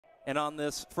And on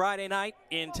this Friday night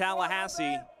in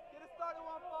Tallahassee,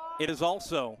 it is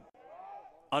also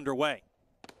underway.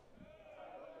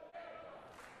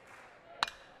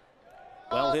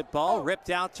 Well hit ball, ripped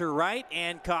out to right,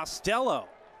 and Costello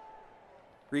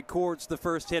records the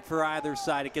first hit for either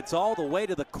side. It gets all the way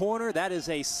to the corner. That is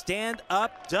a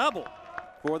stand-up double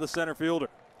for the center fielder.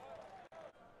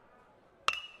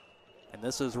 And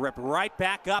this is ripped right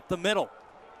back up the middle.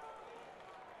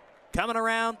 Coming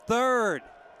around third.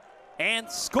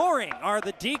 And scoring are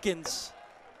the Deacons.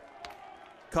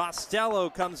 Costello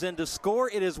comes in to score.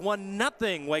 It is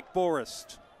 1-0 Wake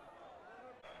Forest.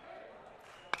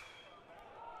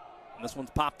 And this one's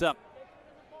popped up.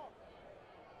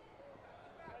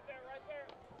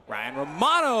 Ryan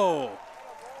Romano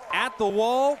at the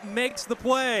wall makes the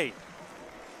play.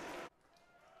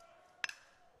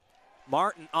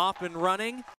 Martin off and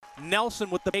running. Nelson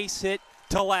with the base hit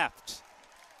to left.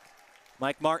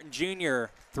 Mike Martin Jr.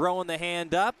 throwing the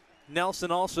hand up.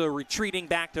 Nelson also retreating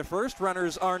back to first.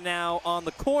 Runners are now on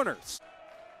the corners.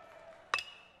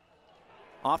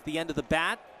 Off the end of the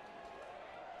bat.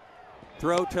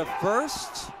 Throw to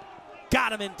first.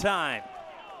 Got him in time.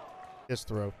 This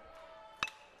throw.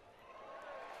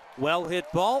 Well hit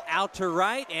ball out to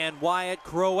right, and Wyatt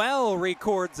Crowell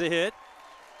records a hit.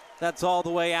 That's all the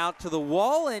way out to the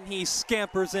wall, and he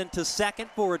scampers into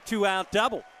second for a 2-out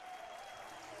double.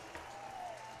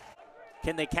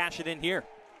 Can they cash it in here?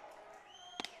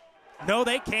 No,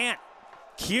 they can't.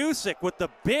 Cusick with the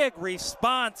big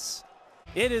response.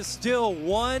 It is still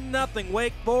 1-0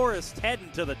 Wake Forest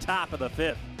heading to the top of the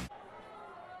fifth.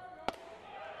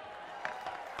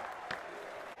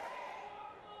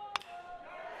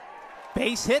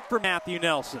 Base hit for Matthew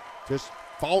Nelson. Just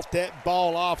fought that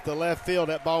ball off the left field.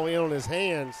 That ball in on his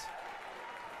hands.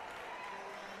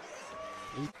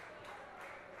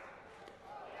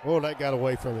 Oh, that got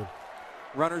away from him.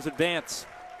 Runners advance.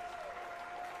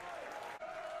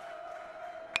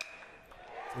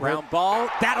 Ground ball,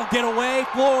 that'll get away.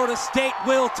 Florida State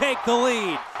will take the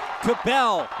lead.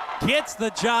 Cabell gets the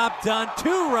job done.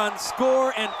 2-run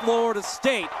score, and Florida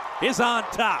State is on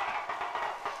top.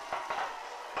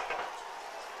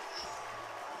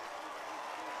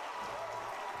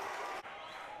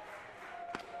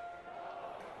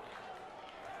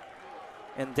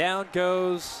 And down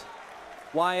goes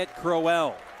Wyatt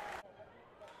Crowell.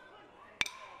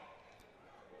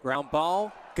 Ground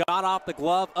ball, got off the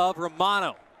glove of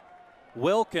Romano.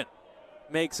 Wilkin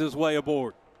makes his way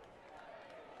aboard.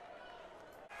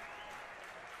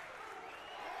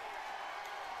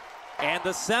 And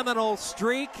the Seminole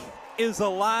streak is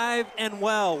alive and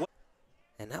well.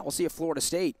 And now we'll see if Florida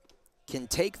State can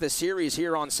take the series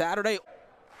here on Saturday.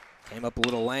 Came up a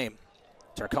little lame.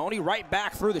 Turconi right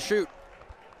back through the chute.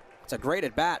 It's a great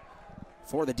at bat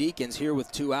for the Deacons here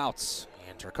with 2 outs.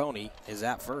 And Turconi is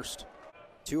at first.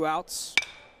 2 outs.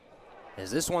 As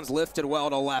this one's lifted well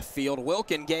to left field.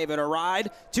 Wilkin gave it a ride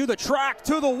to the track,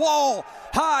 to the wall,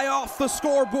 high off the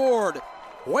scoreboard.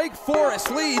 Wake Forest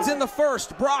leads in the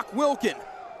first. Brock Wilkin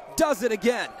does it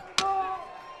again.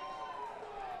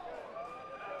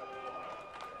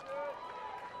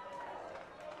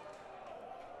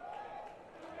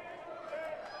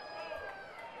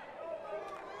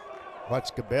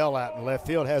 Watch Cabell out in left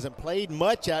field. Hasn't played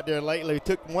much out there lately. He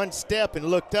took 1 step and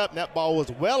looked up, and that ball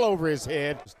was well over his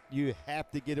head. You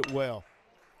have to get it well.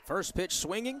 First pitch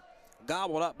swinging,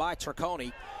 gobbled up by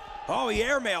Turconi. Oh, he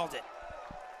airmailed it.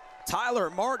 Tyler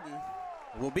Martin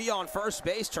will be on first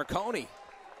base. Turconi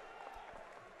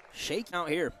shaking out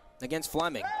here against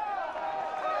Fleming.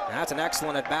 And that's an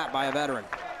excellent at bat by a veteran.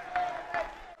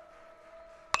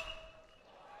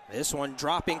 This one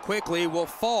dropping quickly will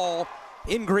fall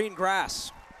in green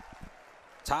grass.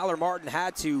 Tyler Martin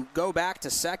had to go back to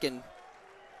second,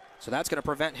 so that's going to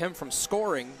prevent him from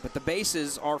scoring, but the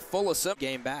bases are full of some.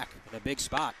 Game back in a big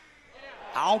spot.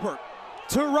 Albert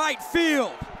to right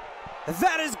field.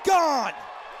 That is gone.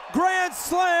 Grand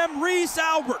slam, Reese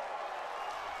Albert.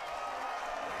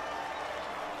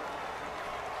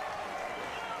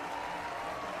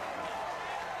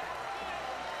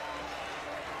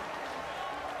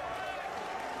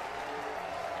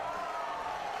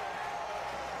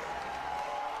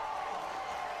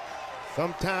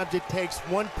 Sometimes it takes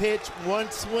 1 pitch,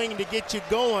 1 swing to get you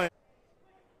going.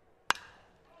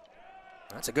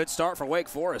 That's a good start for Wake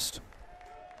Forest.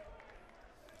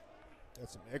 Got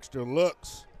some extra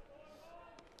looks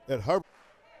at Herbert.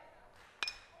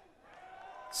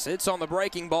 Sits on the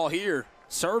breaking ball here.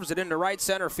 Serves it into right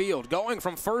center field. Going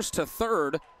from first to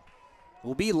third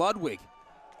will be Ludwig.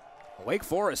 Wake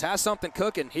Forest has something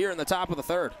cooking here in the top of the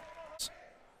third.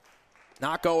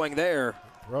 Not going there.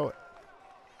 Throw it.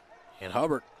 And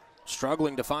Hubbard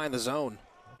Struggling to find the zone.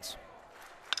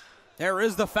 There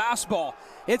is the fastball.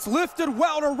 It's lifted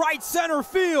well to right center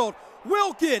field.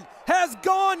 Wilkin has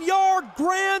gone yard,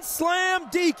 grand slam,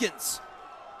 Deacons.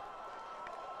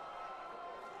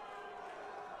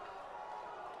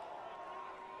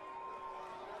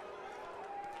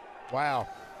 Wow.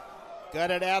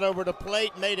 Got it out over the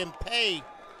plate, made him pay.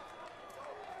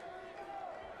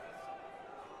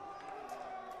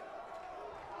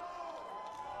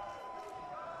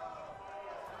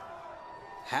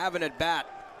 Having at bat.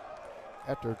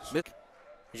 After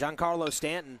Giancarlo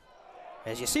Stanton.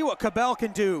 As you see what Cabell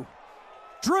can do.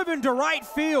 Driven to right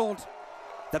field.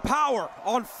 The power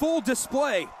on full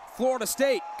display. Florida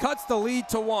State cuts the lead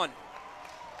to 1.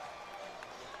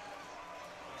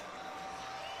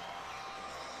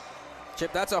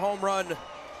 Chip, that's a home run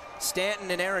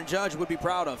Stanton and Aaron Judge would be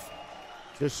proud of.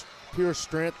 Just pure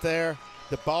strength there.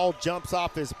 The ball jumps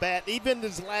off his bat. Even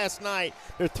as last night,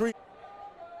 there are 3.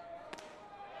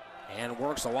 And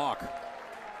works a walk.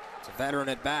 It's a veteran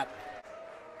at bat.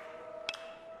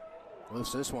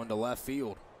 Moves this one to left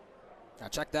field. Now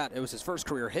check that. It was his first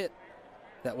career hit.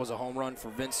 That was a home run for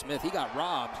Vince Smith. He got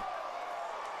robbed.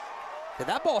 Did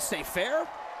that ball stay fair?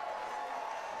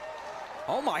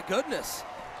 Oh my goodness.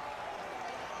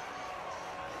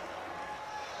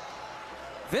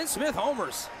 Vince Smith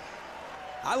homers.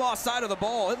 I lost sight of the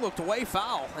ball. It looked way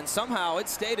foul, and somehow it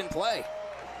stayed in play.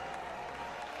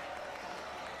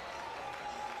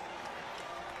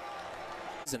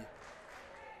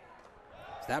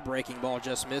 That breaking ball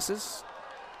just misses.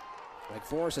 Wake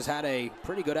Forest has had a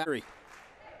pretty good entry.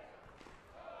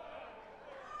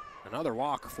 Another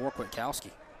walk for Kwiatkowski.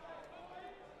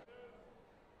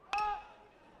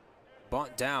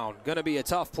 Bunt down. Going to be a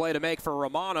tough play to make for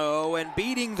Romano, and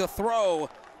beating the throw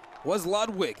was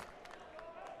Ludwig.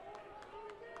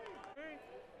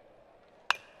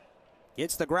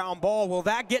 Gets the ground ball. Will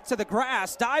that get to the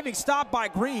grass? Diving stop by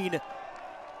Green.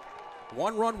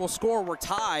 1 run will score. We're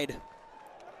tied.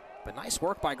 But nice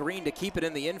work by Green to keep it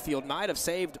in the infield. Might have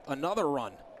saved another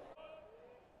run.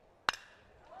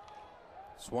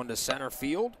 This one to center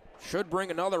field. Should bring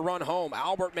another run home.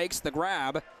 Albert makes the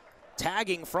grab.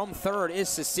 Tagging from third is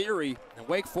Ciceri. And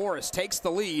Wake Forest takes the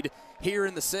lead here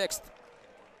in the 6th.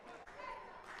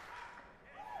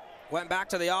 Went back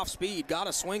to the off speed. Got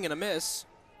a swing and a miss.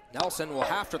 Nelson will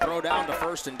have to throw down to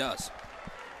first and does.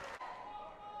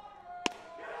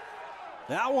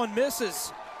 That one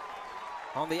misses.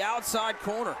 On the outside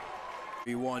corner.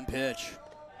 3-1 pitch.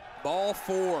 Ball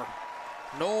 4.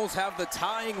 Noles have the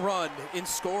tying run in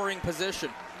scoring position.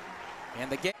 And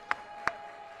the game.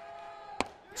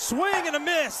 Swing and a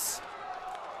miss.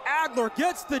 Adler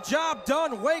gets the job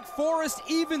done. Wake Forest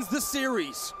evens the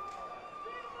series.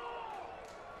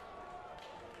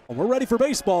 We're ready for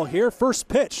baseball here. First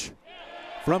pitch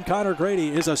from Connor Grady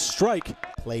is a strike.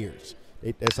 Players.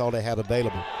 That's all they had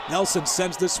available. Nelson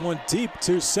sends this one deep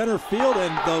to center field,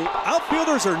 and the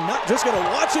outfielders are not just going to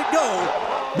watch it go.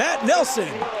 Matt Nelson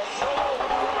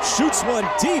shoots one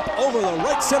deep over the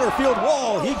right center field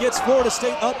wall. He gets Florida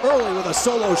State up early with a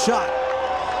solo shot.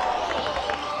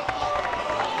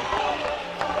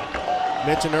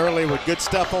 Mentioned earlier with good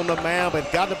stuff on the mound,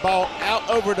 but got the ball out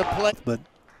over the plate. But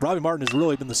Robbie Martin has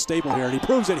really been the staple here, and he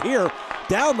proves it here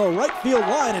down the right field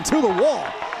line and to the wall.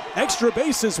 Extra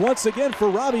bases once again for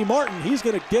Robbie Martin. He's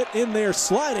going to get in there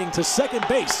sliding to second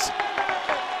base.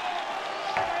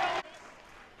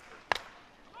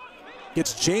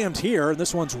 Gets jammed here, and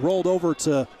this one's rolled over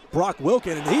to Brock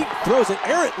Wilkin, and he throws it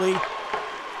errantly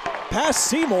past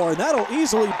Seymour, and that'll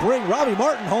easily bring Robbie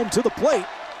Martin home to the plate.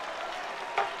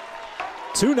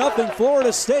 2-0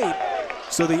 Florida State.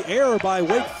 So the error by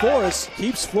Wake Forest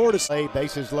keeps Florida State.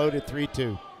 Bases loaded,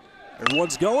 3-2.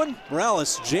 Everyone's going.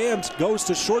 Morales jammed, goes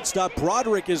to shortstop.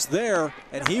 Broderick is there,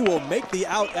 and he will make the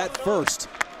out at first.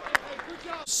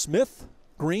 Smith,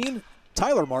 Green,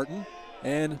 Tyler Martin,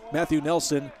 and Matthew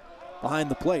Nelson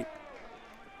behind the plate.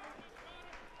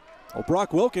 Well,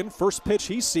 Brock Wilkin, first pitch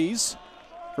he sees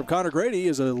from Connor Grady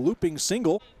is a looping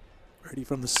single. Grady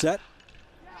from the set.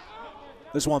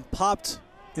 This one popped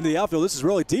into the outfield. This is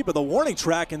really deep of the warning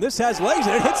track, and this has legs,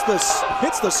 and it hits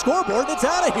the scoreboard, and it's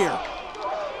out of here.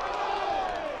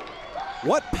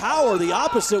 What power the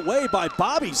opposite way by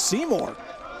Bobby Seymour.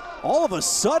 All of a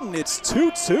sudden, it's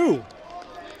 2-2.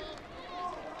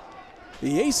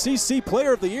 The ACC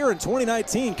Player of the Year in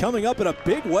 2019 coming up in a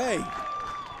big way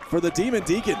for the Demon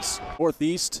Deacons.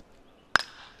 Northeast,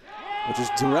 which is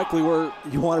directly where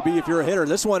you want to be if you're a hitter.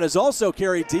 This one is also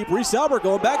carried deep. Reese Albert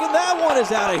going back, and that one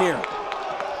is out of here.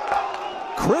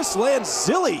 Chris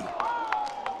Lanzilli.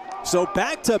 So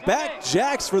back-to-back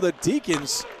jacks for the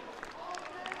Deacons.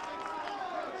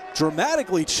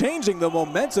 dramatically changing the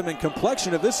momentum and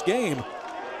complexion of this game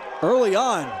early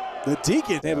on. The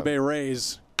Deacons, Tampa Bay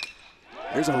Rays.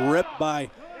 Here's a rip by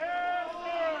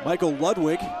Michael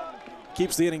Ludwig.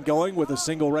 Keeps the inning going with a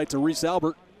single right to Reese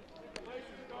Albert.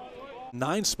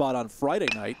 9 spot on Friday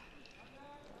night.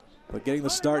 But getting the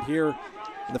start here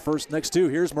in the next two.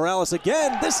 Here's Morales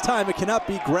again. This time it cannot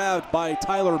be grabbed by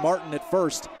Tyler Martin at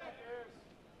first.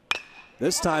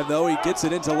 This time, though, he gets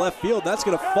it into left field. That's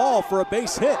going to fall for a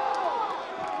base hit.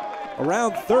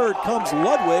 Around third comes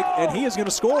Ludwig, and he is going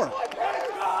to score.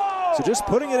 So just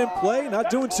putting it in play, not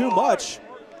doing too much.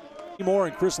 Moore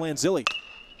and Chris Lanzilli.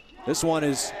 This one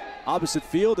is opposite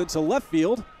field into left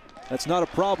field. That's not a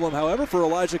problem, however, for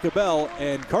Elijah Cabell.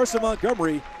 And Carson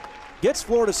Montgomery gets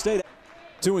Florida State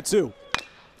 2-2.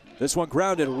 This one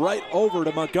grounded right over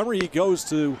to Montgomery. He goes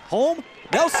to home.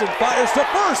 Nelson fires to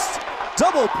first.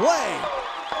 Double play.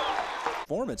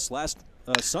 Performance last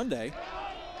Sunday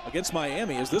against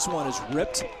Miami as this one is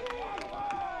ripped.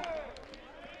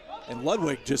 And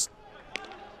Ludwig just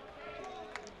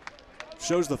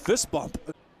shows the fist bump.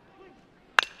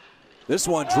 This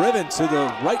one driven to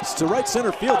the right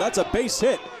center field. That's a base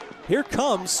hit. Here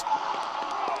comes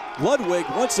Ludwig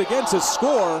once again to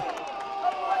score.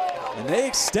 And they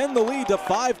extend the lead to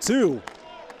 5-2.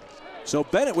 So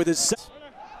Bennett with his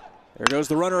there goes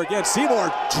the runner again.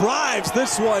 Seymour drives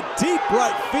this one deep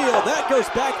right field. That goes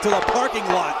back to the parking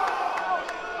lot.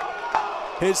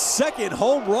 His second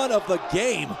home run of the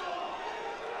game.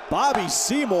 Bobby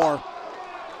Seymour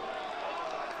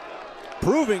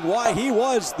proving why he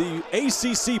was the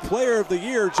ACC Player of the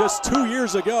Year just 2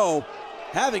 years ago,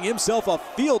 having himself a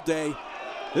field day.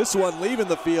 This one leaving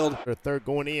the field. Third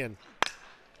going in.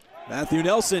 Matthew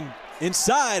Nelson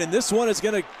inside, and this one is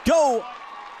going to go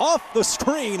off the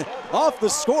screen, off the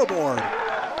scoreboard.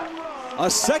 A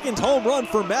second home run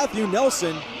for Matthew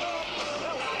Nelson.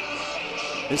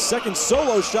 His second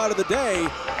solo shot of the day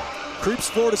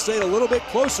creeps Florida State a little bit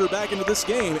closer back into this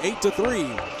game,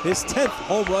 8-3. His 10th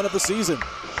home run of the season.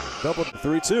 Double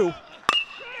 3-2.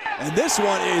 And this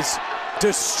one is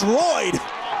destroyed,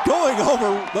 going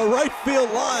over the right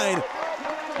field line.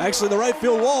 Actually, the right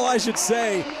field wall, I should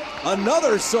say.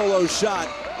 Another solo shot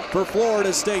for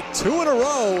Florida State, 2 in a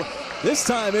row. This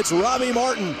time it's Robbie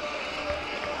Martin.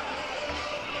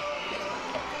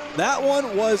 That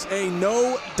one was a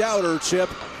no-doubter, Chip.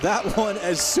 That one,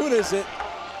 as soon as it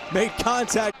made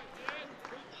contact.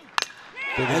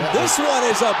 And this one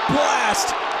is a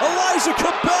blast. Elijah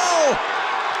Cabell,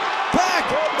 back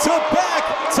to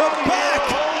back to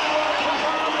back.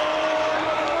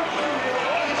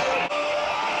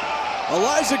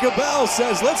 Elijah Cabell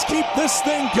says, let's keep this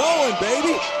thing going,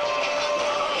 baby.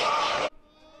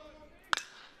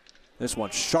 This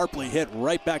one sharply hit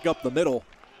right back up the middle.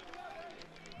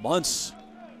 Muntz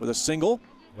with a single.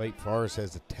 Wake Forest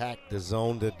has attacked the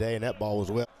zone today, and that ball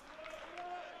was well.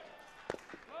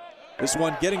 This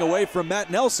one getting away from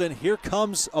Matt Nelson. Here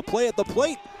comes a play at the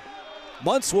plate.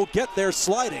 Muntz will get there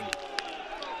sliding.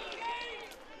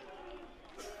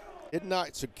 Did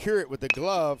not secure it with the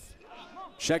glove.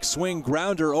 Check swing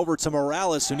grounder over to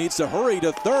Morales, who needs to hurry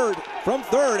to third from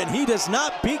third, and he does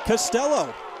not beat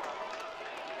Costello.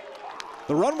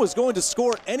 The run was going to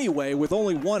score anyway with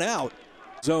only one out.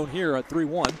 Zone here at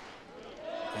 3-1,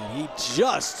 and he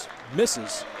just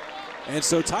misses. And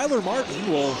so Tyler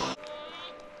Martin will,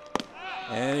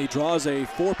 and he draws a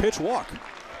 4-pitch walk.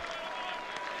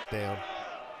 Down.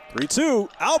 3-2,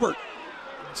 Albert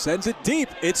sends it deep.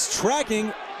 It's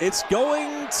tracking. It's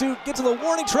going to get to the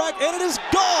warning track, and it is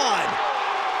gone!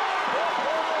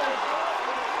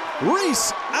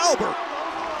 Reese Albert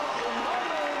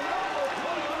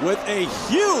with a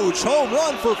huge home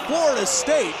run for Florida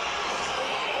State.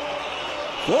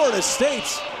 Florida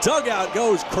State's dugout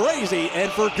goes crazy,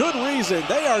 and for good reason.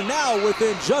 They are now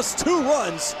within just 2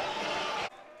 runs.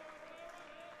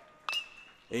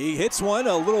 He hits one,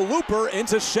 a little looper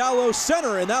into shallow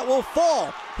center, and that will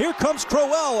fall. Here comes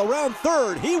Crowell around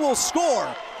third. He will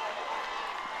score.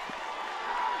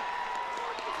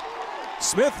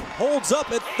 Smith holds up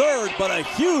at third, but a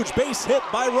huge base hit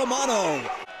by Romano.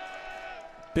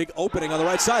 Big opening on the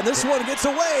right side. This one gets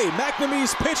away.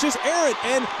 McNamee's pitch is errant,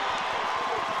 and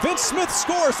Vince Smith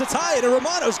scores to tie it, and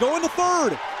Romano's going to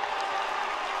third.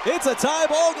 It's a tie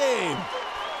ball game.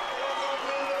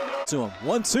 To him,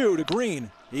 1-2 to Green.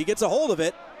 He gets a hold of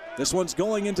it. This one's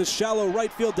going into shallow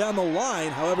right field down the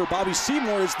line. However, Bobby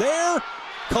Seymour is there.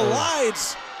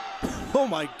 Collides, oh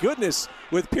my goodness,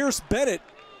 with Pierce Bennett.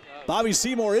 Bobby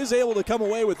Seymour is able to come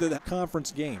away with the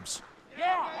conference games.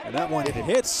 And that one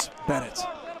hits Bennett.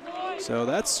 So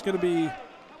that's going to be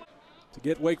to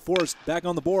get Wake Forest back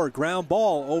on the board. Ground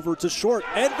ball over to short,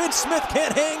 and Vince Smith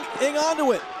can't hang on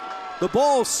to it. The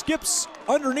ball skips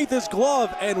underneath his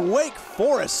glove, and Wake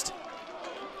Forest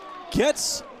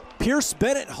gets Pierce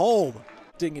Bennett home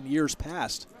in years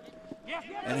past.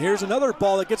 And here's another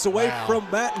ball that gets away from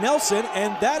Matt Nelson,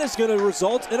 and that is going to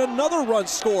result in another run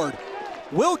scored.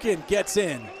 Wilkin gets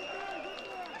in.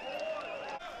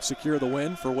 Secure the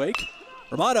win for Wake.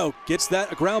 Romano gets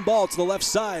that ground ball to the left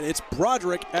side. It's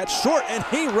Broderick at short, and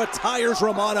he retires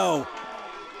Romano.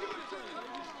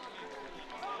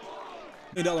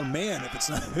 $1 million man if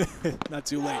it's not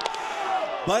too late.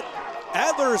 But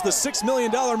Adler is the $6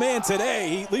 million man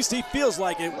today. At least he feels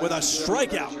like it with a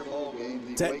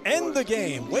strikeout to end the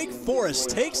game. Wake Forest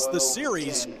takes the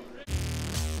series